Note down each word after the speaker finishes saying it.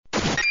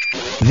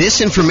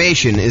This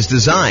information is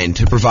designed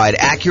to provide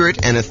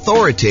accurate and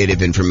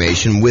authoritative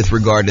information with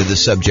regard to the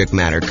subject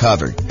matter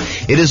covered.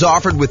 It is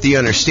offered with the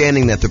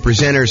understanding that the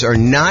presenters are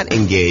not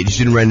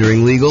engaged in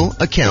rendering legal,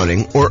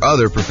 accounting, or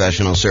other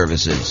professional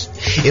services.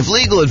 If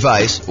legal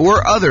advice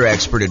or other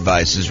expert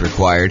advice is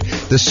required,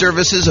 the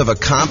services of a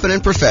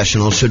competent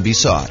professional should be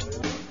sought.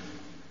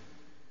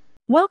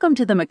 Welcome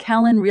to the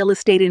Macallan Real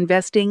Estate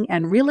Investing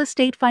and Real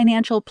Estate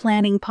Financial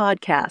Planning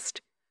Podcast.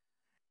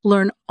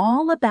 Learn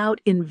all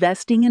about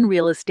investing in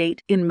real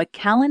estate in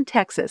McAllen,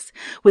 Texas,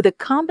 with a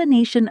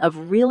combination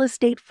of real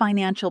estate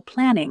financial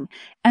planning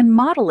and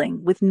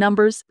modeling with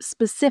numbers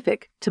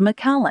specific to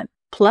McAllen,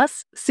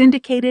 plus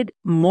syndicated,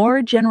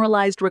 more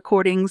generalized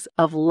recordings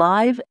of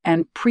live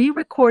and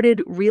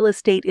pre-recorded real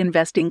estate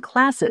investing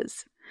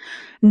classes.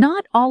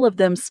 Not all of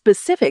them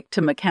specific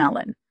to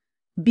McAllen.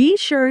 Be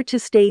sure to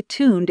stay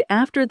tuned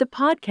after the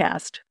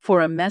podcast for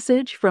a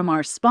message from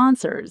our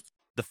sponsors.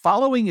 The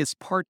following is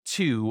part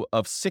 2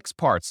 of 6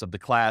 parts of the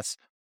class,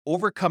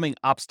 Overcoming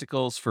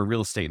Obstacles for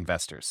Real Estate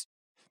Investors.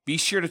 Be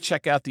sure to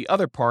check out the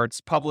other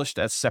parts published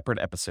as separate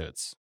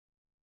episodes.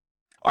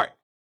 All right,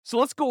 so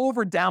let's go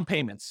over down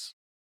payments.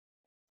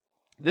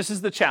 This is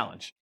the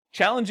challenge.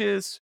 Challenge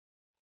is,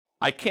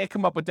 I can't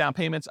come up with down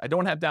payments. I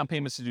don't have down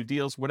payments to do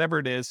deals, whatever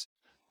it is.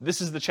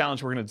 This is the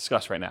challenge we're going to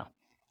discuss right now.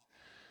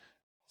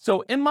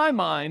 So in my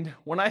mind,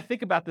 when I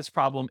think about this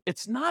problem,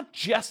 it's not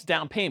just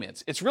down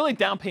payments. It's really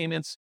down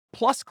payments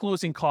plus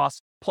closing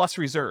costs, plus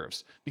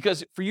reserves.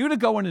 Because for you to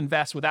go and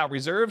invest without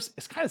reserves,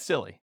 it's kind of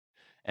silly.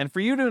 And for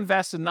you to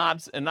invest and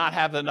not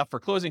have enough for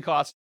closing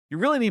costs, you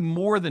really need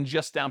more than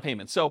just down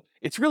payment. So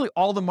it's really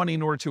all the money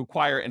in order to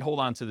acquire and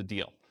hold on to the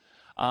deal.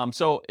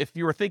 So if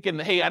you were thinking,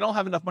 hey, I don't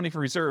have enough money for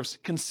reserves,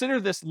 consider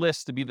this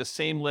list to be the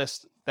same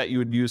list that you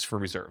would use for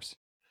reserves.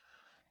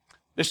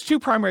 There's 2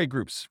 primary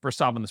groups for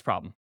solving this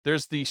problem.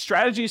 There's the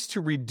strategies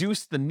to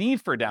reduce the need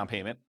for a down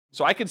payment.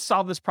 So I could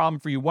solve this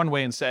problem for you one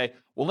way and say,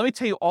 well, let me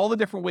tell you all the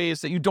different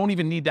ways that you don't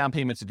even need down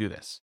payment to do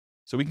this.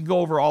 So we can go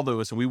over all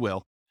those, and we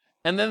will.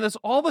 And then there's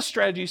all the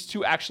strategies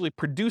to actually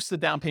produce the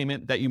down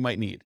payment that you might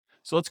need.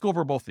 So let's go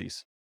over both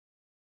these.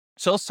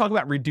 So let's talk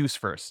about reduce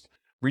first.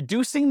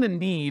 Reducing the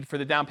need for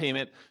the down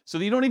payment so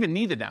that you don't even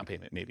need the down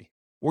payment maybe,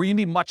 or you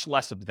need much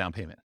less of the down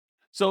payment.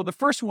 So the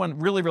first one,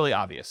 really, really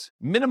obvious.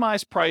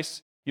 Minimize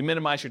price. You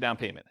minimize your down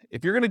payment.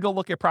 If you're going to go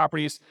look at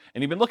properties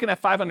and you've been looking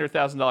at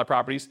 $500,000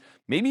 properties,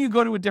 maybe you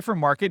go to a different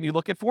market and you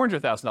look at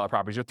 $400,000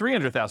 properties or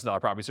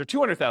 $300,000 properties or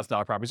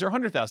 $200,000 properties or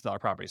 $100,000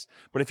 properties.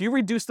 But if you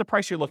reduce the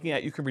price you're looking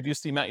at, you can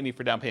reduce the amount you need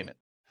for down payment.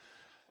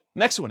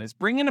 Next one is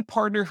bring in a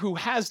partner who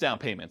has down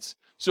payments.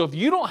 So if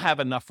you don't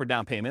have enough for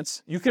down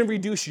payments, you can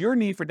reduce your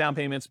need for down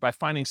payments by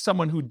finding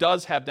someone who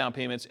does have down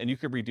payments, and you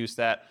can reduce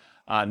that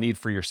need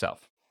for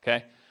yourself,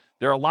 okay?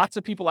 There are lots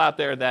of people out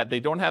there that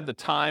they don't have the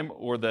time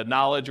or the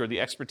knowledge or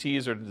the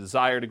expertise or the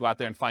desire to go out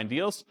there and find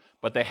deals,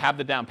 but they have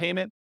the down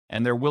payment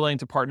and they're willing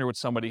to partner with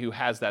somebody who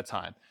has that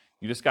time.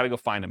 You just got to go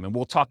find them. And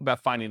we'll talk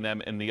about finding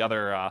them in the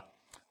other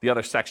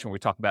section where we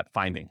talk about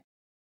finding.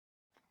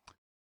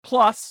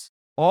 Plus,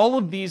 all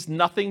of these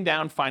nothing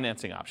down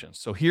financing options.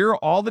 So here are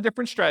all the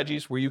different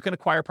strategies where you can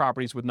acquire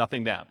properties with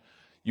nothing down.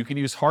 You can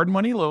use hard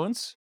money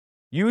loans.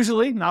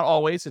 Usually, not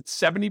always, it's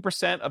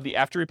 70% of the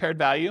after repaired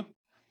value.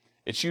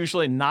 It's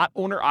usually not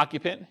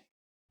owner-occupant.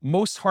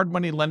 Most hard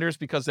money lenders,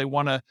 because they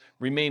want to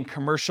remain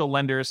commercial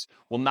lenders,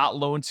 will not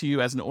loan to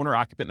you as an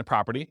owner-occupant in a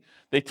property.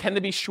 They tend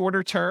to be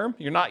shorter term.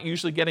 You're not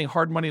usually getting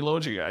hard money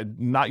loans, or you're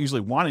not usually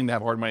wanting to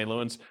have hard money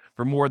loans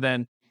for more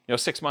than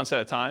 6 months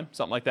at a time,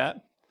 something like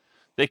that.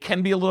 They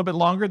can be a little bit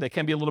longer. They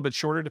can be a little bit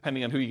shorter,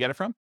 depending on who you get it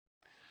from.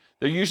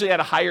 They're usually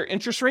at a higher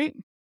interest rate,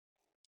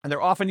 and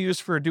they're often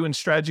used for doing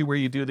strategy where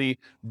you do the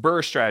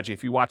BRRRR strategy.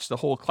 If you watch the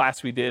whole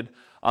class we did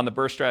on the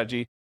BRRRR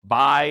strategy,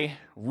 buy,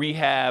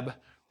 rehab,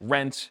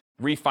 rent,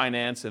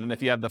 refinance, and then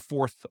if you have the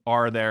 4th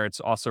R there, it's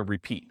also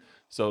repeat.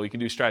 So you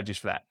can do strategies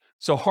for that.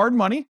 So hard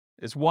money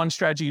is one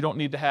strategy you don't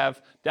need to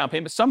have down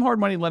payment. Some hard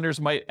money lenders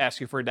might ask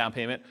you for a down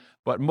payment,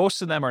 but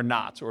most of them are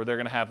not, or they're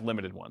going to have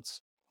limited ones.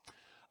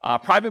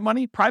 Private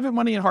money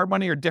and hard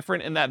money are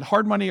different in that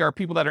hard money are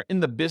people that are in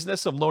the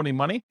business of loaning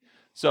money.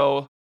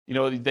 So,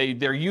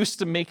 they're used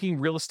to making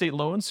real estate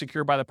loans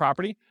secured by the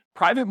property.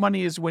 Private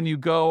money is when you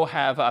go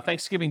have a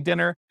Thanksgiving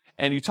dinner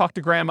and you talk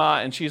to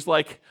grandma and she's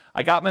like,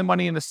 I got my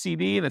money in the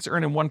CD and it's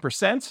earning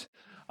 1%.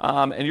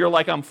 And you're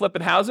like, I'm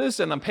flipping houses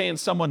and I'm paying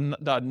someone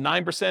 9%,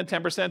 10%,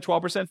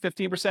 12%,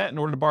 15% in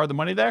order to borrow the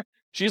money there.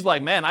 She's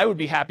like, man, I would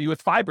be happy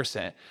with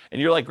 5%.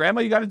 And you're like,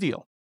 grandma, you got a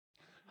deal.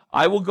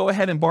 I will go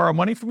ahead and borrow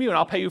money from you and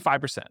I'll pay you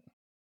 5%.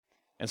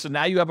 And so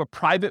now you have a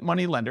private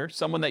money lender,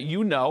 someone that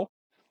you know.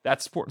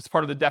 That's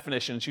part of the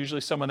definition. It's usually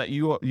someone that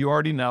you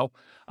already know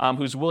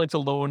who's willing to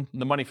loan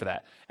the money for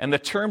that. And the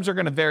terms are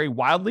going to vary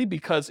wildly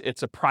because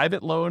it's a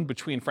private loan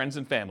between friends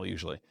and family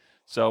usually.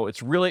 So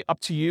it's really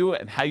up to you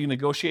and how you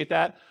negotiate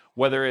that,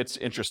 whether it's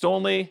interest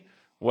only,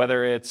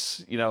 whether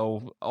it's,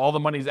 all the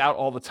money's out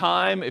all the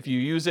time. If you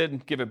use it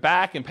and give it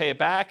back and pay it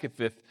back, if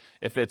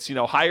it's,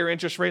 higher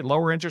interest rate,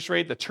 lower interest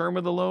rate, the term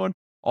of the loan,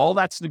 All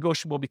that's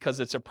negotiable because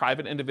it's a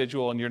private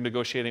individual and you're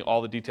negotiating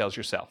all the details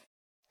yourself.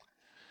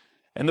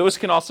 And those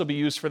can also be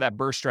used for that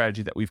BRRRR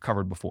strategy that we've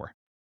covered before.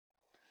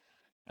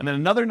 And then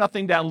another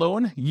nothing down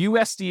loan,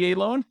 USDA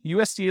loan.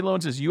 USDA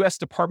loans is U.S.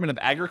 Department of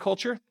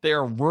Agriculture. They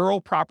are rural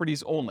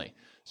properties only.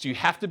 So you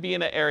have to be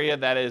in an area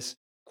that is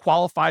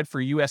qualified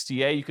for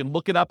USDA. You can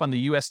look it up on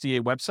the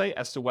USDA website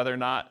as to whether or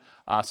not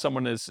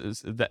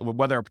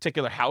whether a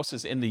particular house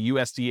is in the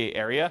USDA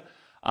area.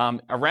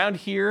 Around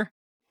here,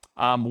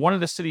 one of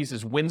the cities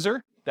is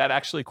Windsor. That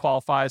actually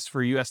qualifies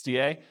for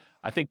USDA.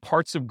 I think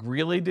parts of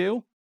Greeley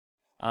do.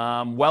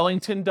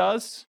 Wellington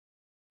does.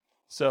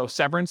 So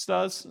Severance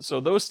does. So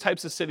those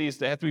types of cities,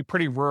 they have to be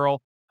pretty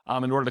rural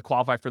in order to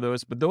qualify for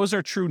those. But those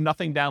are true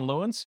nothing down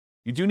loans.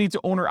 You do need to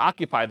own or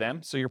occupy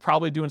them. So you're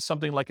probably doing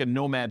something like a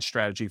nomad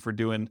strategy for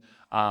doing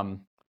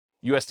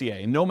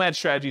USDA. Nomad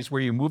strategy is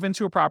where you move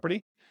into a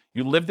property,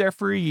 you live there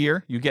for a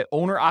year, you get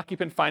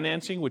owner-occupant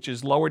financing, which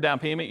is lower down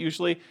payment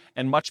usually,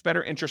 and much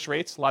better interest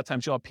rates. A lot of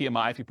times you'll have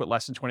PMI if you put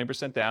less than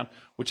 20% down,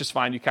 which is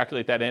fine. You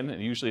calculate that in,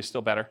 and usually it's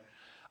still better.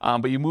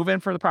 But you move in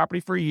for the property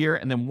for a year,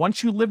 and then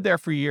once you live there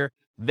for a year,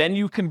 then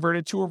you convert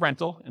it to a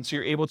rental, and so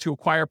you're able to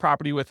acquire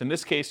property with, in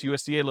this case,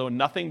 USDA loan,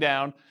 nothing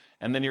down,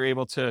 and then you're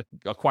able to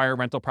acquire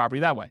rental property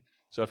that way.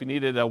 So if you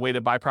needed a way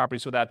to buy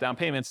properties without down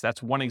payments,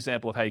 that's one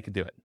example of how you could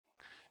do it.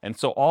 And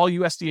so all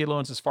USDA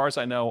loans, as far as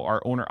I know,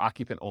 are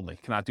owner-occupant only,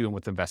 cannot do them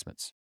with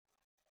investments.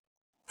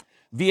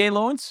 VA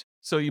loans,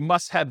 so you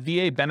must have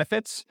VA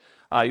benefits.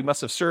 You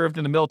must have served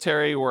in the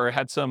military or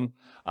had some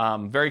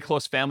very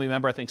close family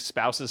member. I think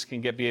spouses can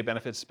get VA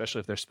benefits, especially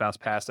if their spouse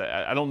passed.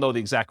 I don't know the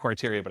exact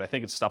criteria, but I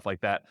think it's stuff like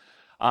that.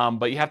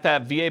 But you have to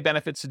have VA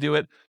benefits to do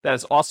it. That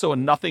is also a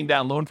nothing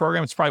down loan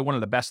program. It's probably one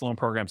of the best loan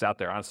programs out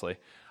there, honestly.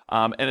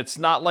 And it's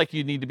not like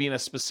you need to be in a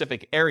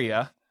specific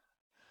area.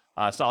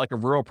 It's not like a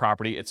rural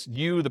property. It's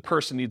you, the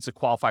person, needs to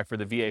qualify for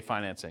the VA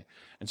financing.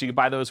 And so you can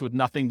buy those with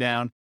nothing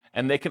down.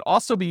 And they can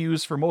also be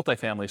used for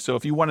multifamily. So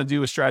if you want to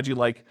do a strategy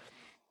like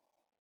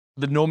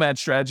the nomad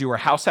strategy or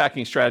house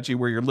hacking strategy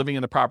where you're living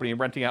in the property and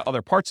renting out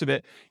other parts of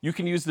it, you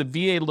can use the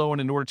VA loan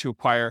in order to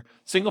acquire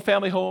single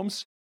family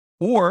homes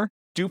or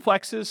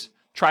duplexes,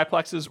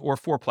 triplexes, or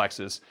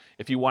fourplexes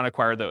if you want to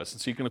acquire those.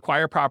 And so you can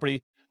acquire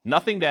property,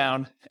 nothing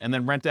down, and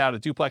then rent out a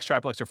duplex,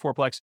 triplex, or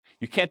fourplex.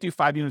 You can't do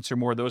 5 units or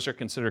more. Those are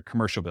considered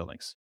commercial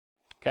buildings.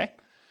 Okay?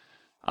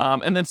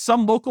 And then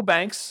some local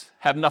banks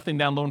have nothing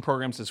down loan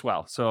programs as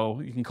well.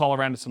 So you can call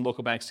around to some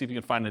local banks, see if you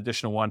can find an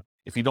additional one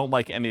if you don't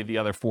like any of the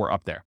other 4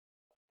 up there.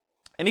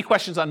 Any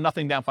questions on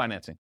nothing down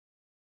financing?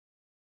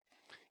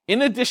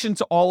 In addition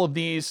to all of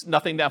these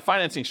nothing down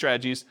financing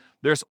strategies,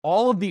 there's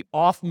all of the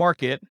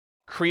off-market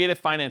creative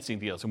financing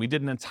deals. And we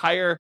did an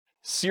entire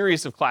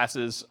series of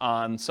classes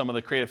on some of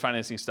the creative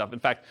financing stuff. In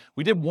fact,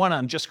 we did one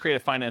on just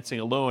creative financing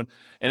alone,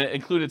 and it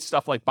included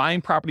stuff like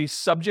buying properties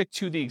subject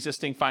to the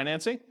existing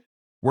financing,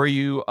 where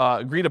you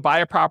agree to buy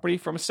a property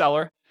from a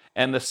seller,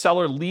 and the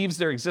seller leaves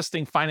their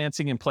existing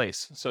financing in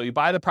place. So you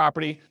buy the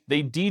property,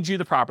 they deed you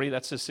the property,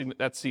 that's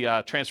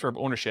the transfer of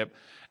ownership.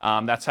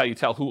 That's how you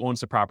tell who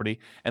owns the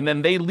property. And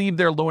then they leave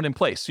their loan in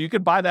place. So you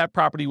could buy that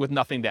property with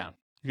nothing down.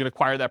 You can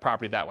acquire that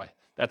property that way.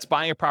 That's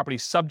buying a property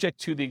subject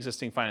to the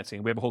existing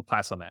financing. We have a whole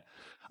class on that.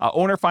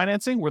 Owner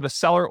financing, where the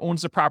seller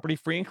owns the property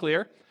free and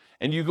clear,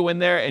 and you go in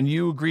there and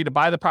you agree to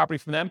buy the property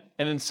from them.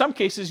 And in some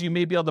cases, you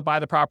may be able to buy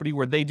the property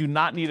where they do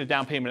not need a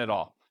down payment at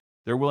all.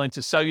 They're willing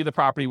to sell you the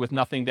property with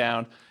nothing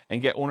down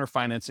and get owner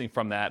financing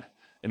from that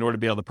in order to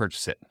be able to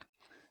purchase it.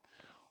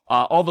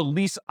 All the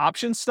lease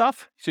option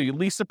stuff, so you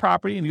lease the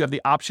property and you have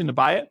the option to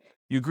buy it.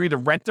 You agree to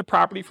rent the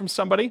property from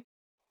somebody,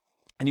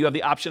 and you have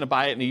the option to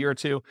buy it in a year or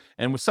two.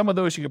 And with some of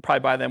those, you could probably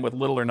buy them with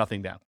little or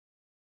nothing down.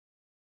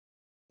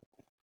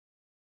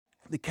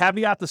 The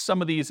caveat to some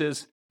of these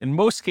is, in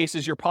most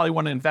cases, you'll probably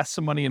want to invest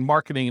some money in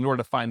marketing in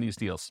order to find these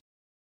deals.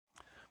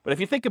 But if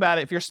you think about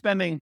it, if you're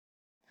spending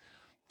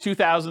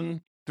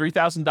 $2,000,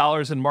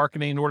 $3,000 in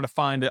marketing in order to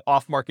find an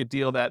off-market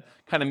deal that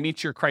kind of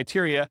meets your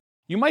criteria,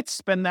 you might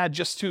spend that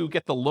just to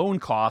get the loan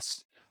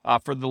costs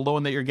for the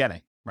loan that you're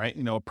getting, right?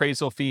 You know,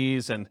 appraisal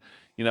fees and,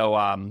 you know,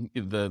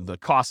 the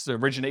costs, the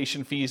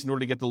origination fees in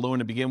order to get the loan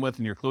to begin with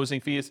and your closing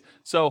fees.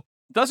 So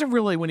it doesn't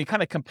really, when you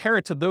kind of compare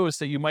it to those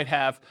that you might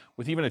have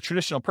with even a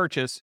traditional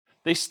purchase,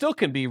 they still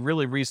can be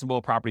really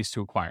reasonable properties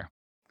to acquire.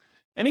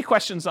 Any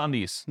questions on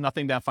these?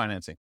 Nothing down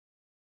financing.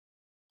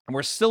 And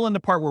we're still in the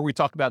part where we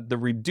talk about the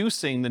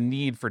reducing the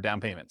need for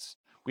down payments.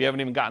 We haven't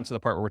even gotten to the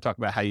part where we're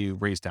talking about how you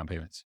raise down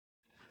payments.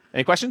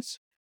 Any questions?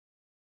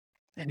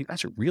 Man, you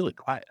guys are really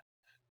quiet.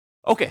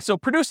 Okay, so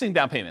producing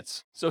down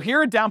payments. So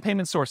here are down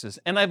payment sources,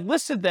 and I've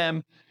listed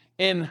them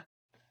in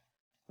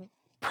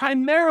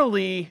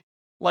primarily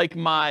like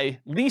my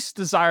least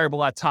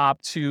desirable at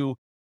top to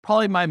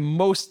probably my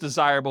most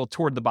desirable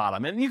toward the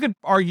bottom. And you could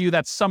argue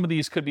that some of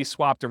these could be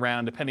swapped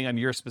around depending on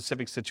your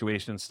specific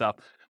situation and stuff.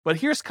 But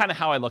here's kind of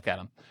how I look at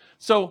them.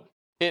 So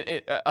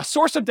a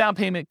source of down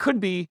payment could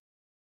be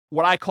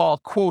what I call,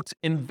 quote,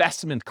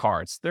 investment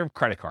cards. They're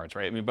credit cards,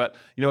 right? I mean, but,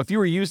 you know, if you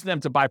were using them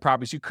to buy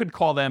properties, you could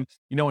call them,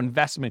 you know,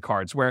 investment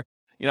cards where,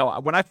 you know,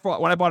 when I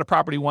bought a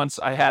property once,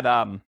 I had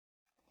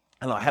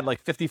I don't know, I had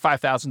like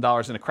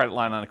 $55,000 in a credit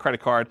line on a credit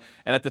card.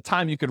 And at the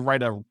time you could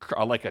write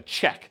a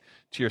check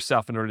to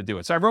yourself in order to do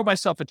it. So I wrote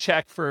myself a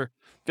check for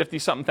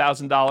 $50-something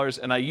thousand,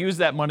 and I used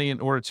that money in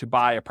order to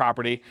buy a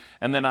property.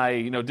 And then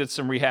I, did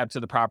some rehab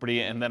to the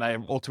property. And then I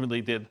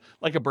ultimately did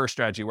like a burst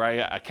strategy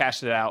where I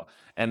cashed it out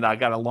and I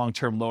got a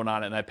long-term loan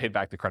on it and I paid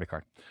back the credit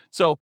card.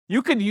 So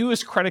you could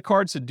use credit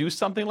cards to do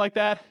something like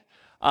that.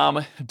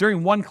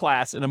 During one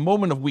class, in a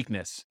moment of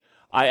weakness,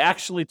 I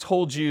actually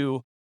told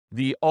you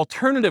the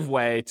alternative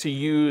way to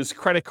use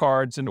credit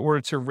cards in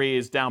order to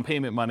raise down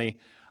payment money,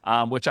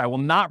 which I will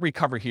not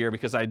recover here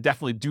because I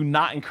definitely do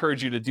not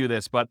encourage you to do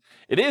this, but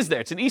it is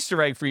there. It's an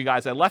Easter egg for you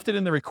guys. I left it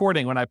in the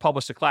recording when I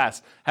published the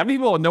class. How many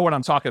people know what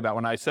I'm talking about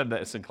when I said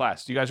this in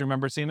class? Do you guys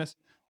remember seeing this?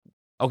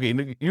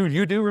 Okay,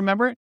 you do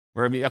remember it?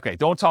 Or, okay,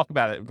 don't talk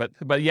about it,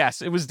 but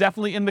yes, it was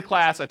definitely in the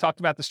class. I talked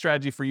about the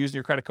strategy for using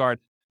your credit card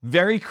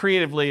very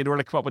creatively in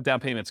order to come up with down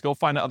payments. Go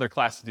find another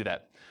class to do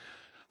that.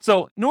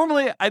 So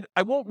normally,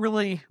 I won't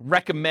really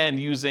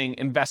recommend using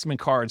investment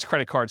cards,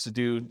 credit cards to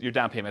do your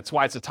down payment. That's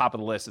why it's the top of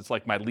the list. It's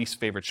like my least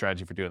favorite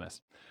strategy for doing this.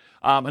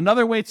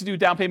 Another way to do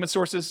down payment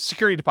sources,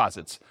 security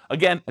deposits.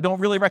 Again, I don't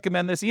really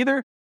recommend this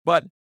either,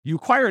 but you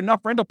acquire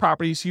enough rental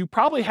properties, you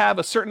probably have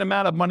a certain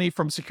amount of money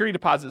from security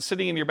deposits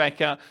sitting in your bank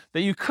account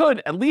that you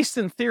could, at least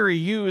in theory,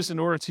 use in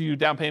order to do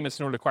down payments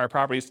in order to acquire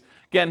properties.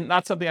 Again,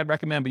 not something I'd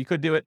recommend, but you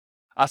could do it.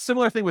 A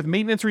similar thing with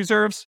maintenance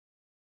reserves.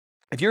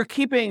 If you're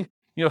keeping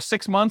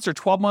 6 months or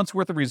 12 months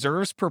worth of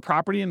reserves per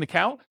property in the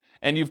account,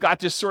 and you've got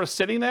just sort of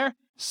sitting there,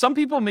 some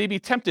people may be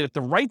tempted if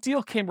the right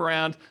deal came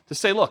around to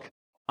say, look,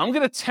 I'm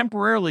going to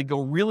temporarily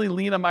go really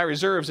lean on my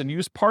reserves and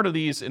use part of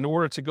these in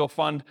order to go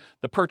fund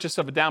the purchase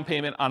of a down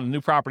payment on a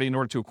new property in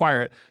order to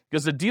acquire it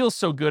because the deal's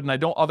so good and I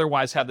don't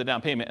otherwise have the down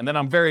payment. And then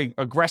I'm very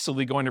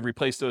aggressively going to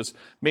replace those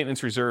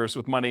maintenance reserves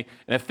with money.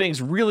 And if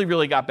things really,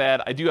 really got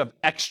bad, I do have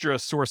extra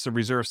source of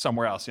reserves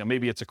somewhere else.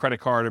 Maybe it's a credit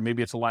card or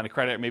maybe it's a line of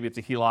credit, or maybe it's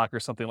a HELOC or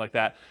something like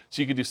that.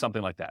 So you could do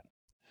something like that.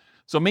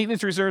 So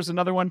maintenance reserves,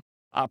 another one.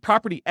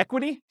 Property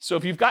equity. So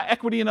if you've got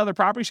equity in other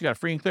properties, you got a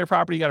free and clear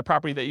property, you got a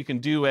property that you can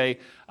do a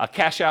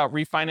cash out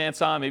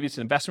refinance on. Maybe it's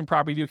an investment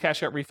property, you do a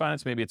cash out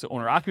refinance. Maybe it's an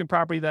owner occupant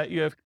property that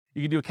you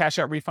can do a cash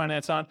out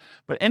refinance on.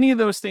 But any of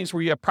those things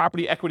where you have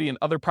property equity in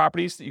other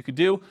properties that you could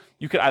do,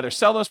 you could either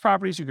sell those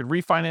properties, you could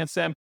refinance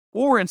them,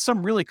 or in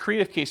some really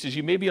creative cases,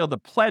 you may be able to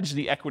pledge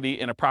the equity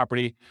in a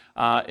property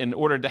in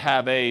order to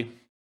have a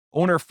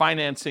owner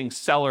financing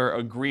seller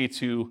agree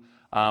to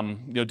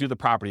do the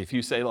property. If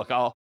you say, look,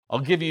 I'll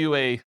give you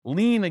a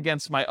lien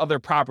against my other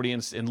property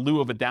in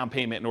lieu of a down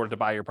payment in order to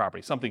buy your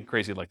property, something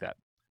crazy like that.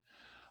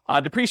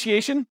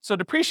 Depreciation. So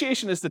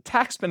depreciation is the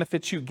tax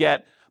benefits you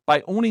get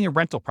by owning a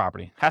rental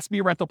property. It has to be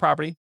a rental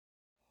property.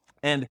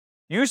 And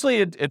usually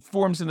it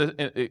comes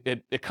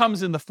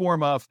in the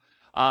form of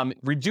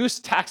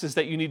reduced taxes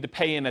that you need to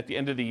pay in at the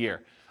end of the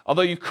year.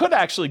 Although you could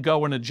actually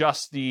go and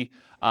adjust the,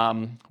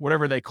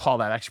 whatever they call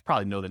that. I actually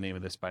probably know the name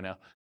of this by now.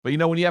 But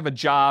when you have a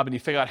job and you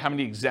figure out how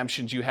many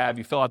exemptions you have,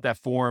 you fill out that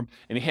form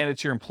and you hand it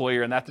to your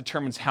employer, and that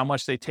determines how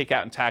much they take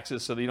out in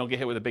taxes so that you don't get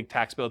hit with a big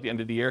tax bill at the end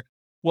of the year.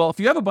 Well, if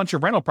you have a bunch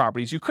of rental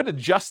properties, you could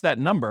adjust that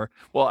number.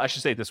 Well, I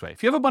should say it this way.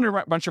 If you have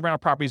a bunch of rental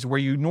properties where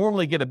you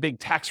normally get a big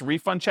tax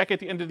refund check at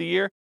the end of the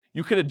year,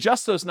 you could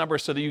adjust those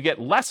numbers so that you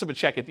get less of a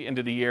check at the end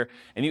of the year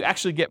and you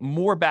actually get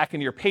more back in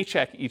your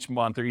paycheck each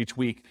month or each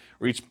week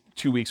or each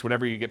 2 weeks,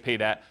 whatever you get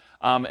paid at.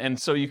 And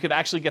so you could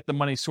actually get the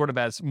money sort of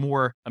as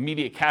more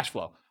immediate cash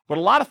flow. But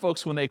a lot of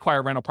folks, when they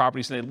acquire rental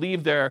properties and they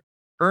leave their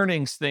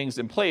earnings things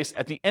in place,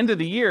 at the end of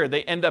the year,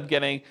 they end up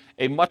getting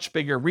a much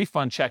bigger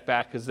refund check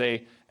back because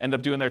they end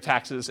up doing their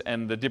taxes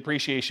and the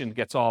depreciation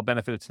gets all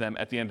benefited to them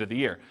at the end of the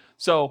year.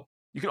 So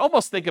you can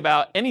almost think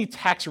about any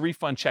tax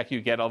refund check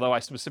you get, although I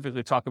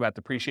specifically talk about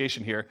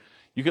depreciation here,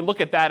 you can look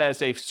at that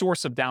as a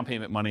source of down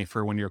payment money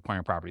for when you're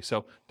acquiring property.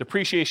 So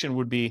depreciation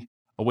would be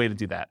a way to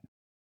do that.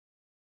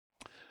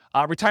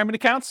 Retirement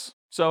accounts.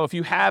 So if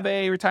you have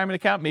a retirement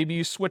account, maybe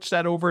you switch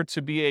that over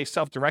to be a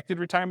self-directed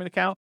retirement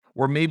account,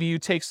 or maybe you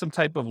take some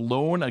type of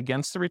loan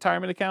against the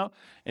retirement account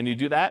and you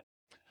do that.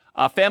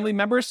 Family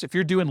members, if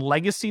you're doing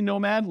legacy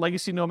nomad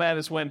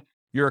is when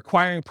you're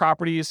acquiring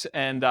properties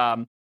and,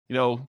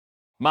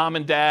 mom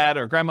and dad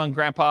or grandma and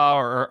grandpa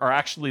are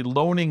actually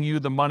loaning you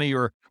the money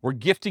or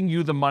gifting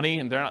you the money,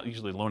 and they're not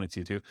usually loaning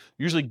to you too,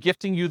 usually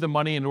gifting you the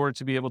money in order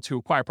to be able to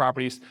acquire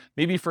properties.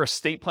 Maybe for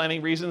estate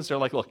planning reasons, they're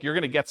like, look, you're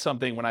going to get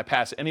something when I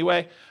pass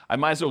anyway. I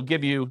might as well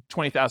give you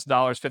 $20,000,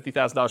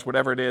 $50,000,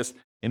 whatever it is,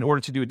 in order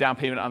to do a down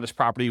payment on this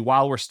property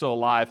while we're still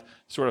alive,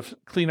 sort of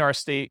clean our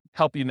estate,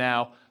 help you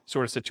now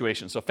sort of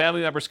situation. So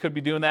family members could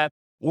be doing that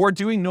or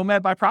doing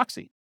nomad by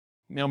proxy.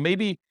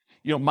 Maybe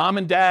mom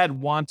and dad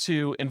want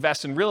to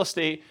invest in real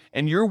estate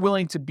and you're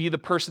willing to be the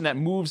person that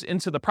moves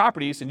into the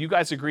properties and you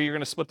guys agree you're going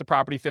to split the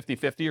property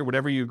 50-50 or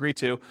whatever you agree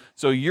to.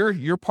 So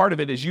your part of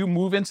it is you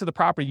move into the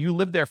property, you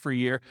live there for a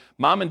year,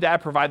 mom and dad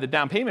provide the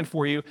down payment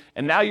for you,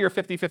 and now you're a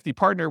 50-50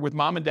 partner with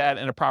mom and dad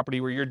in a property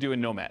where you're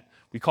doing nomad.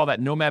 We call that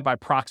nomad by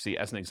proxy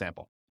as an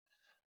example.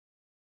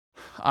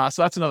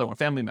 So that's another one,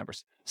 family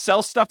members.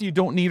 Sell stuff you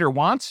don't need or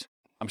want.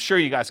 I'm sure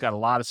you guys got a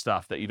lot of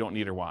stuff that you don't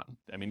need or want.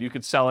 I mean, you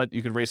could sell it,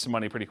 you could raise some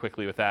money pretty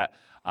quickly with that.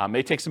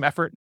 May take some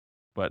effort,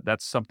 but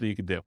that's something you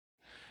could do.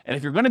 And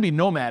if you're going to be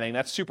nomading,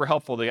 that's super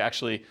helpful to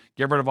actually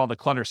get rid of all the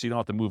clutter so you don't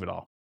have to move it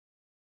all.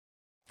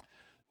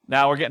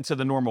 Now we're getting to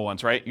the normal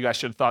ones, right? You guys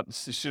should have thought,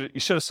 you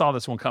should have saw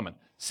this one coming.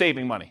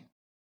 Saving money,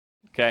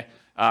 okay?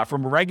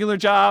 From a regular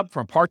job,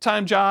 from a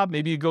part-time job,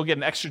 maybe you go get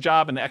an extra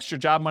job, and the extra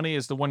job money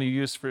is the one you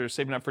use for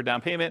saving up for down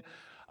payment.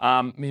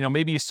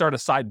 Maybe you start a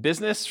side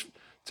business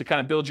to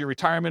kind of build your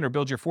retirement or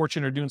build your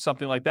fortune or doing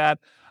something like that.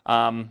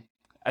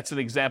 That's an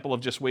example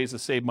of just ways to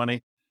save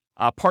money.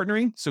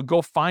 Partnering, so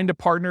go find a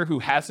partner who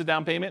has the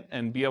down payment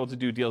and be able to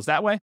do deals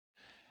that way.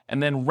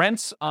 And then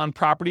rents on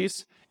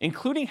properties,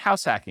 including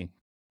house hacking.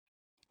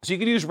 So you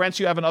can use rents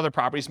you have in other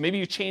properties. Maybe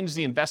you change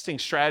the investing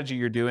strategy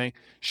you're doing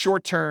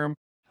short-term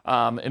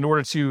in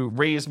order to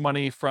raise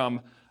money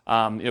from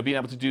being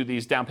able to do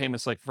these down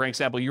payments. Like, for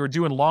example, you were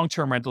doing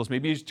long-term rentals.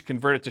 Maybe you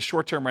convert it to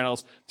short-term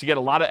rentals to get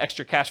a lot of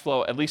extra cash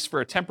flow, at least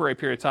for a temporary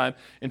period of time,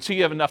 until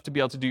you have enough to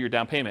be able to do your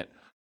down payment.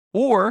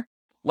 Or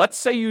let's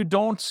say you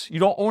don't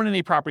own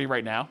any property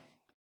right now,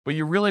 but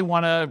you really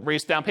want to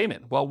raise down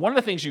payment. Well, one of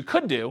the things you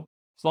could do,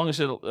 as long as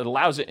it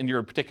allows it in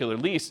your particular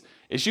lease,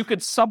 is you could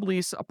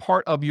sublease a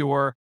part of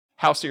your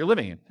house that you're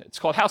living in. It's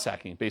called house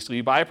hacking. Basically,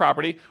 you buy a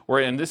property, or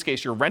in this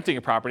case, you're renting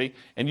a property,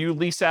 and you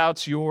lease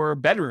out your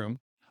bedroom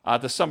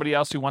to somebody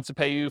else who wants to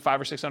pay you $500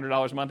 or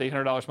 $600 a month,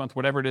 $800 a month,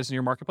 whatever it is in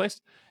your marketplace,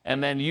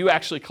 and then you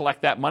actually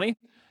collect that money.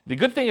 The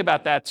good thing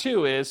about that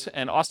too is,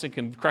 and Austin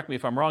can correct me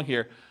if I'm wrong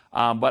here,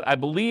 but I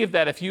believe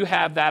that if you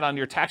have that on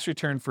your tax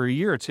return for a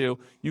year or two,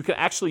 you can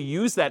actually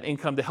use that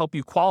income to help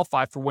you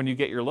qualify for when you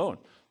get your loan.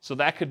 So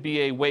that could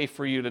be a way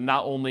for you to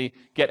not only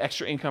get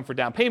extra income for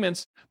down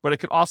payments, but it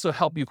could also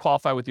help you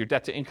qualify with your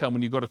debt to income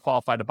when you go to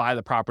qualify to buy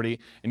the property,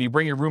 and you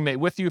bring your roommate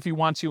with you if you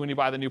want to when you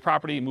buy the new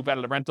property, you move out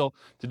of the rental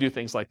to do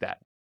things like that.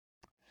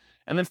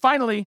 And then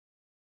finally,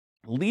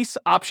 lease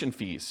option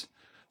fees.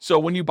 So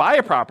when you buy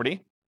a property,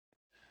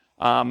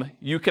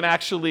 you can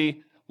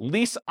actually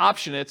lease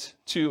option it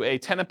to a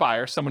tenant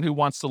buyer, someone who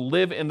wants to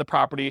live in the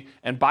property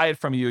and buy it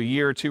from you a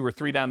year or 2 or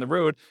 3 down the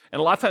road. And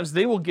a lot of times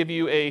they will give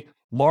you a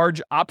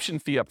large option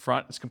fee up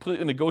front. It's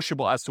completely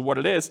negotiable as to what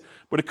it is,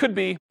 but it could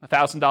be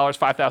 $1,000,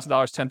 $5,000,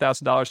 $10,000,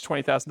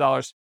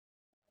 $20,000.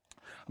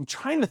 I'm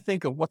trying to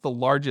think of what the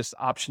largest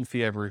option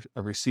fee I've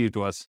received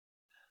was.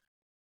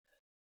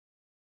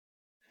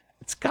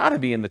 It's got to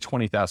be in the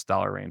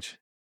 $20,000 range.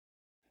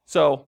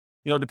 So,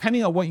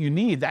 depending on what you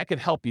need, that could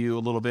help you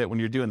a little bit when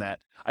you're doing that.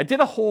 I did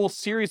a whole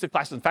series of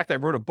classes. In fact, I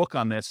wrote a book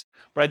on this,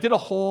 but I did a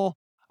whole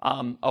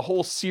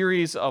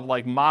series of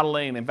like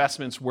modeling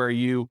investments where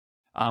you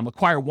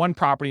acquire one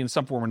property in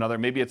some form or another.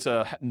 Maybe it's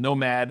a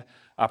nomad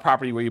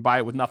property where you buy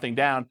it with nothing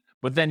down,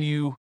 but then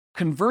you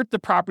convert the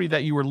property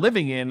that you were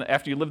living in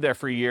after you lived there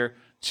for a year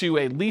to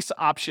a lease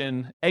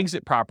option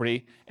exit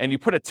property, and you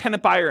put a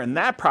tenant buyer in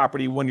that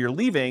property when you're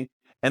leaving,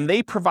 and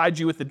they provide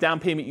you with the down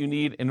payment you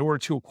need in order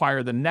to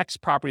acquire the next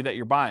property that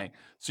you're buying.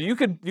 So you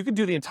could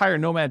do the entire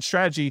nomad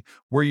strategy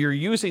where you're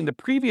using the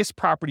previous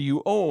property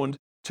you owned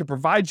to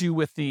provide you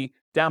with the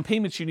down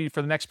payments you need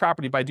for the next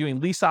property by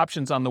doing lease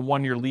options on the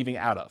one you're leaving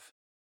out of.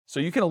 So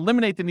you can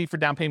eliminate the need for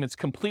down payments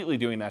completely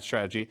doing that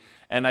strategy.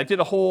 And I did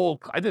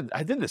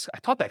this, I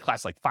taught that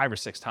class like 5 or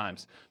 6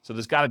 times. So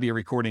there's got to be a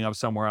recording of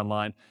somewhere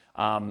online.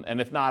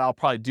 And if not, I'll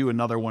probably do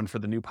another one for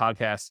the new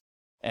podcast.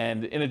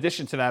 And in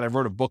addition to that, I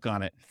wrote a book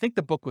on it. I think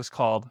the book was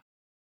called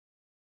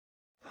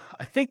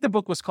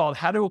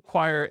How to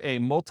Acquire a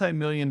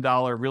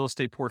Multi-Million-Dollar Real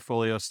Estate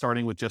Portfolio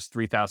Starting with Just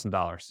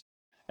 $3,000.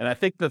 And I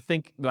think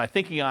my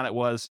thinking on it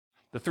was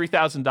the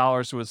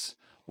 $3,000 was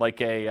like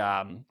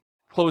a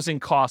closing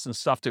costs and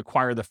stuff to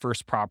acquire the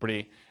first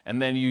property.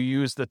 And then you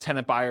use the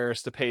tenant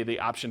buyers to pay the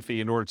option fee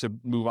in order to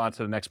move on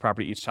to the next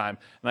property each time.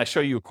 And I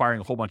show you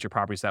acquiring a whole bunch of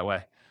properties that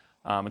way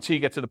until you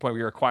get to the point where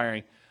you're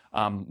acquiring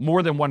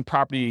more than one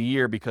property a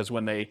year, because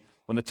when the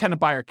tenant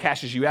buyer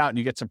cashes you out and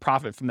you get some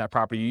profit from that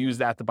property, you use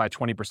that to buy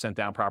 20%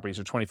 down properties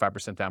or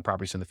 25% down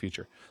properties in the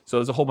future. So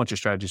there's a whole bunch of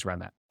strategies around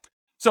that.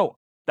 So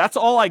that's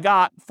all I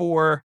got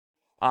for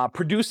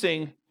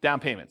producing down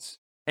payments.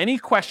 Any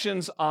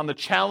questions on the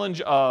challenge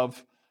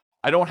of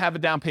I don't have a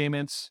down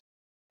payments,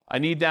 I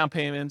need down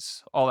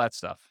payments, all that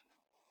stuff?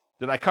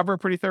 Did I cover it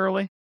pretty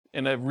thoroughly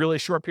in a really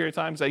short period of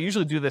time? Because I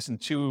usually do this in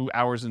 2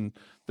 hours and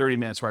 30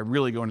 minutes where I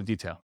really go into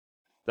detail.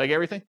 Did I get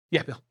everything?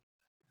 Yeah, Bill.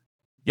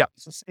 Yep.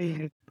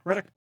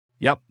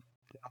 Yep.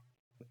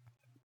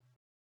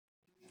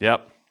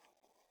 Yep.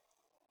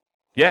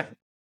 Yeah.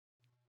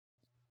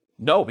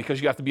 No,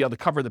 because you have to be able to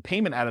cover the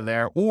payment out of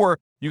there, or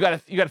you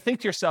got to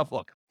think to yourself,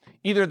 look,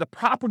 either the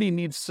property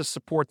needs to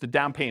support the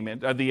down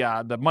payment or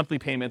the monthly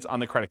payments on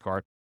the credit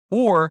card,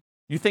 or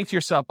you think to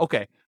yourself,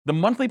 okay, the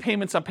monthly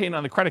payments I'm paying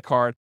on the credit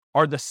card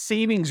are the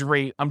savings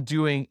rate I'm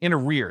doing in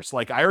arrears.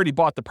 Like I already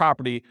bought the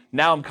property.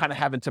 Now I'm kind of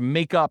having to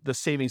make up the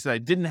savings that I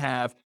didn't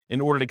have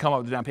in order to come up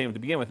with the down payment to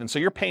begin with. And so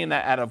you're paying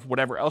that out of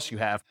whatever else you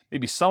have.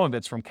 Maybe some of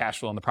it's from cash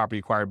flow on the property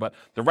acquired, but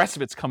the rest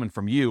of it's coming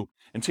from you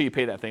until you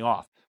pay that thing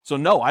off. So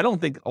no, I don't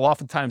think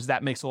oftentimes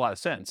that makes a lot of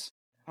sense.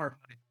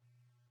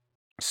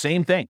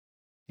 Same thing.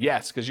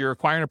 Yes, because you're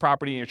acquiring a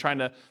property and you're trying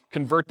to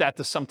convert that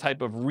to some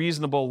type of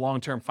reasonable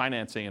long-term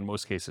financing in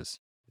most cases.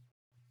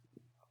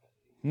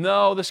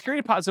 No, the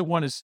security deposit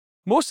one is,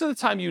 most of the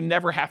time you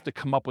never have to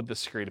come up with the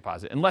security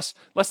deposit unless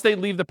they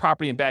leave the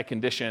property in bad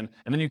condition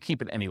and then you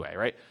keep it anyway,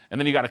 right? And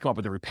then you got to come up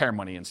with the repair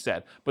money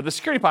instead. But the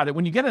security deposit,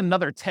 when you get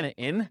another tenant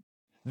in,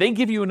 they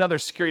give you another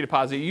security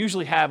deposit. You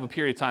usually have a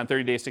period of time,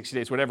 30 days, 60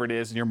 days, whatever it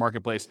is in your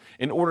marketplace,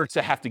 in order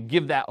to have to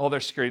give that other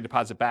security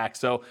deposit back.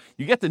 So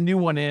you get the new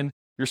one in,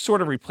 you're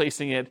sort of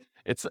replacing it.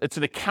 It's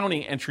an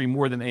accounting entry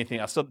more than anything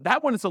else. So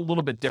that one is a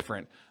little bit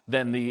different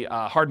than the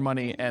hard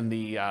money and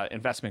the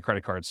investment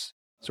credit cards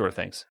sort of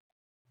things.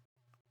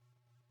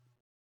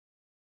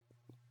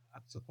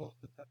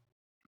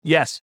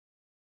 Yes.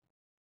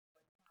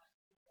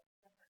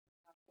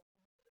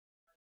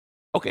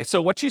 Okay,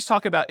 so what she's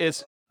talking about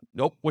is,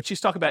 what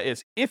she's talking about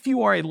is if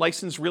you are a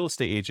licensed real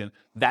estate agent,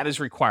 that is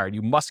required.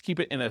 You must keep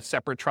it in a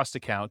separate trust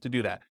account to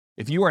do that.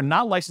 If you are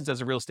not licensed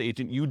as a real estate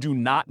agent, you do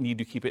not need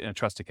to keep it in a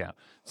trust account.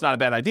 It's not a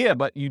bad idea,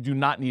 but you do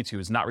not need to.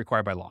 It's not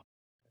required by law.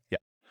 Yeah.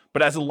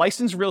 But as a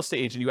licensed real estate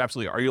agent, you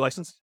absolutely are. Are you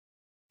licensed?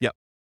 Yep.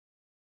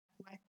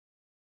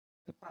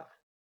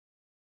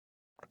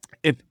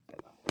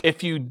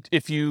 If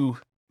you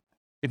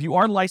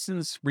are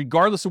licensed,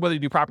 regardless of whether you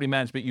do property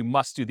management, you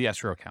must do the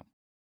escrow account.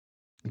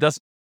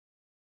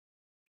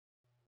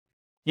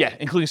 Yeah,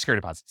 including security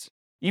deposits.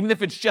 Even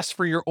if it's just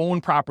for your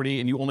own property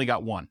and you only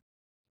got one,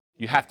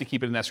 you have to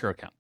keep it in an escrow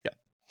account. Yeah.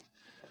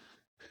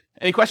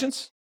 Any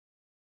questions?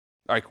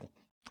 All right, cool.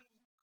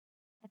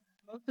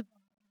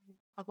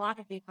 A lot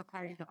of these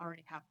require you to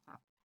already have that.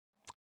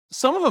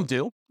 Some of them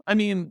do. I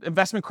mean,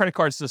 investment credit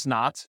cards does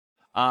not.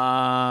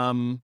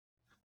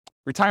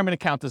 Retirement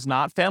account does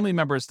not. Family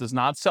members does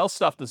not. Sell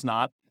stuff does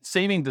not.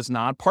 Saving does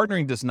not.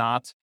 Partnering does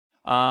not.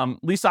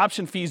 Lease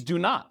option fees do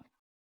not. I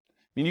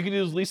mean, you can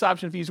use lease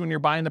option fees when you're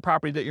buying the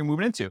property that you're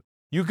moving into.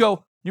 You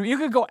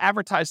could go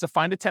advertise to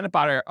find a tenant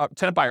buyer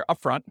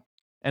up front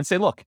and say,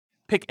 look,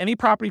 pick any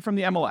property from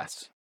the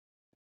MLS.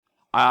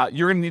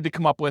 You're going to need to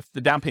come up with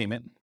the down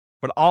payment,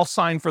 but I'll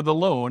sign for the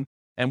loan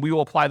and we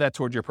will apply that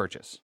towards your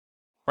purchase.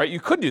 Right? You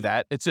could do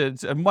that. It's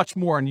a much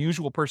more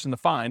unusual person to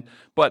find,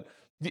 but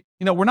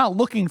we're not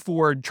looking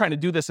for trying to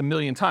do this a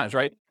million times,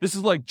 right? This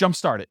is like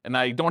jumpstart it, and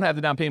I don't have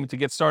the down payment to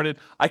get started.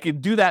 I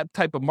could do that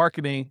type of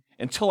marketing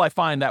until I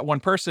find that one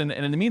person,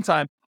 and in the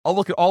meantime, I'll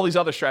look at all these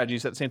other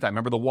strategies at the same time.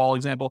 Remember the wall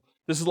example?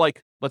 This is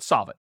like, let's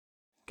solve it.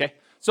 Okay?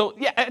 So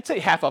yeah, I'd say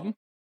half of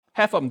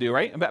them do,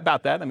 right?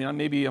 About that. I mean,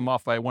 maybe I'm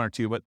off by one or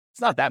two, but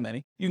it's not that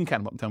many. You can count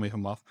them up and tell me if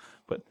I'm off.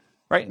 But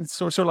right, it's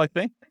sort of like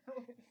thing.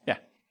 Yeah.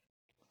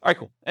 All right,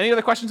 cool. Any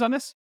other questions on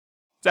this? Is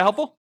that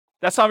helpful?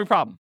 That's solve your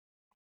problem.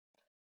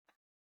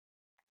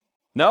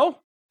 No?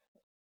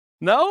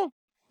 No?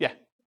 Yeah.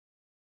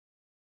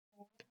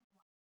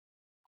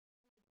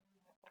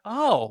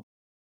 Oh.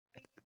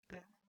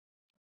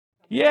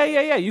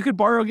 Yeah. You could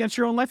borrow against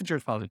your own life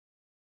insurance policy.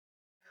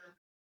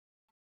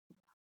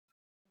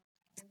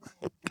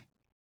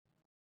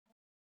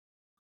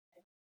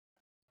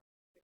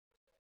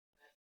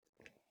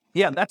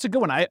 Yeah, that's a good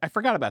one. I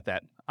forgot about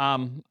that.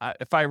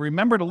 If I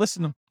remember to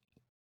listen to...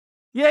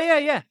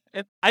 Yeah.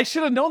 I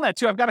should have known that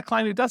too. I've got a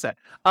client who does that.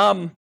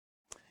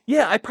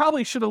 Yeah, I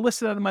probably should have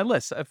listed that on my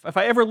list. If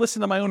I ever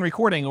listen to my own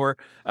recording, or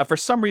for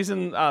some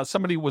reason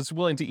somebody was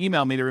willing to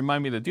email me to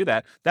remind me to do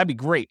that, that'd be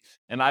great.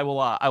 And I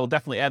will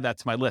definitely add that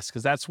to my list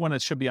because that's one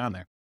that should be on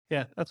there.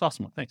 Yeah, that's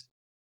awesome. Thanks.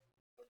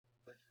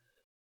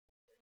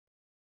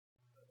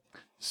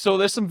 So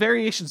there's some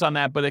variations on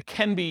that, but it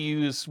can be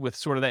used with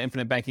sort of that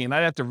infinite banking. And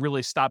I'd have to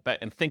really stop it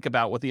and think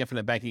about what the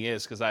infinite banking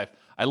is because I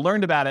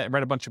learned about it and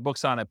read a bunch of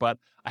books on it, but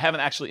I haven't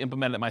actually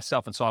implemented it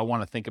myself. And so I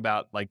want to think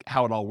about like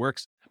how it all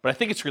works. But I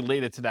think it's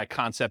related to that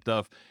concept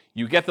of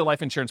you get the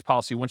life insurance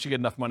policy. Once you get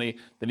enough money,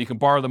 then you can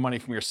borrow the money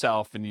from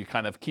yourself and you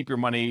kind of keep your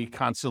money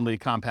constantly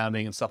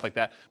compounding and stuff like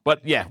that.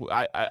 But yeah,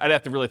 I'd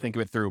have to really think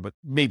of it through, but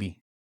maybe.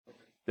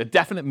 The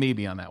definite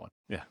maybe on that one.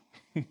 Yeah.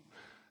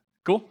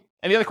 Cool.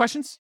 Any other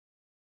questions?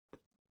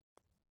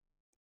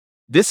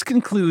 This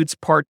concludes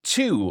part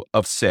 2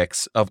 of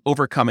 6 of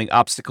Overcoming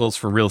Obstacles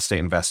for Real Estate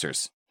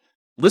Investors.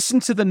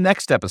 Listen to the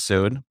next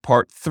episode,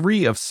 part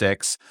 3 of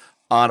 6,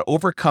 on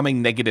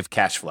overcoming negative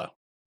cash flow.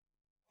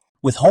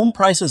 With home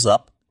prices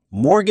up,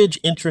 mortgage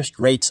interest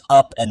rates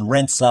up, and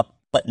rents up,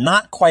 but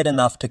not quite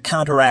enough to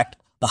counteract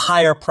the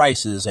higher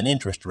prices and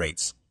interest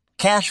rates,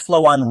 cash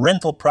flow on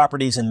rental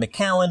properties in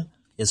McAllen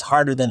is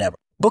harder than ever.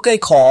 Book a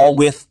call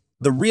with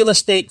the Real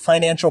Estate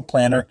Financial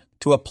Planner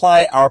to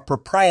apply our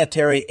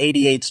proprietary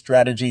 88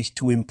 strategies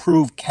to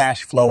improve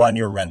cash flow on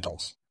your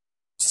rentals.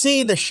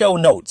 See the show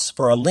notes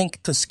for a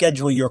link to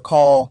schedule your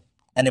call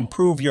and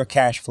improve your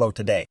cash flow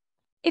today.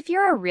 If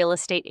you're a real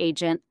estate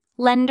agent,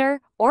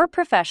 lender, or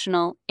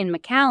professional in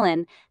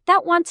McAllen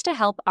that wants to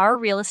help our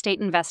real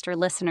estate investor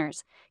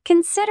listeners,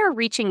 consider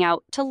reaching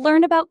out to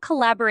learn about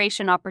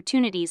collaboration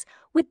opportunities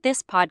with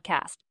this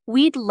podcast.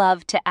 We'd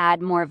love to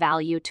add more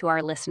value to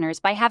our listeners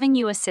by having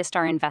you assist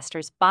our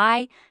investors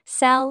buy,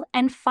 sell,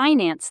 and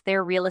finance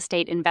their real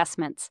estate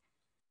investments.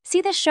 See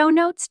the show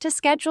notes to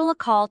schedule a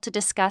call to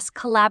discuss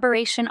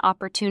collaboration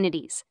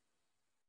opportunities.